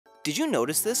Did you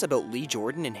notice this about Lee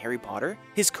Jordan in Harry Potter?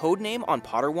 His codename on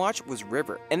Potterwatch was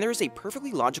River, and there is a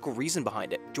perfectly logical reason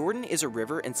behind it. Jordan is a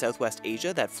river in Southwest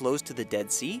Asia that flows to the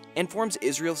Dead Sea and forms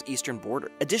Israel's eastern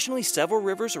border. Additionally, several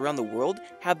rivers around the world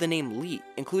have the name Lee,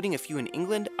 including a few in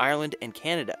England, Ireland, and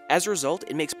Canada. As a result,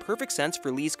 it makes perfect sense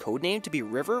for Lee's codename to be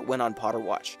River when on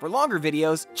Potterwatch. For longer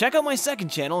videos, check out my second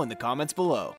channel in the comments below.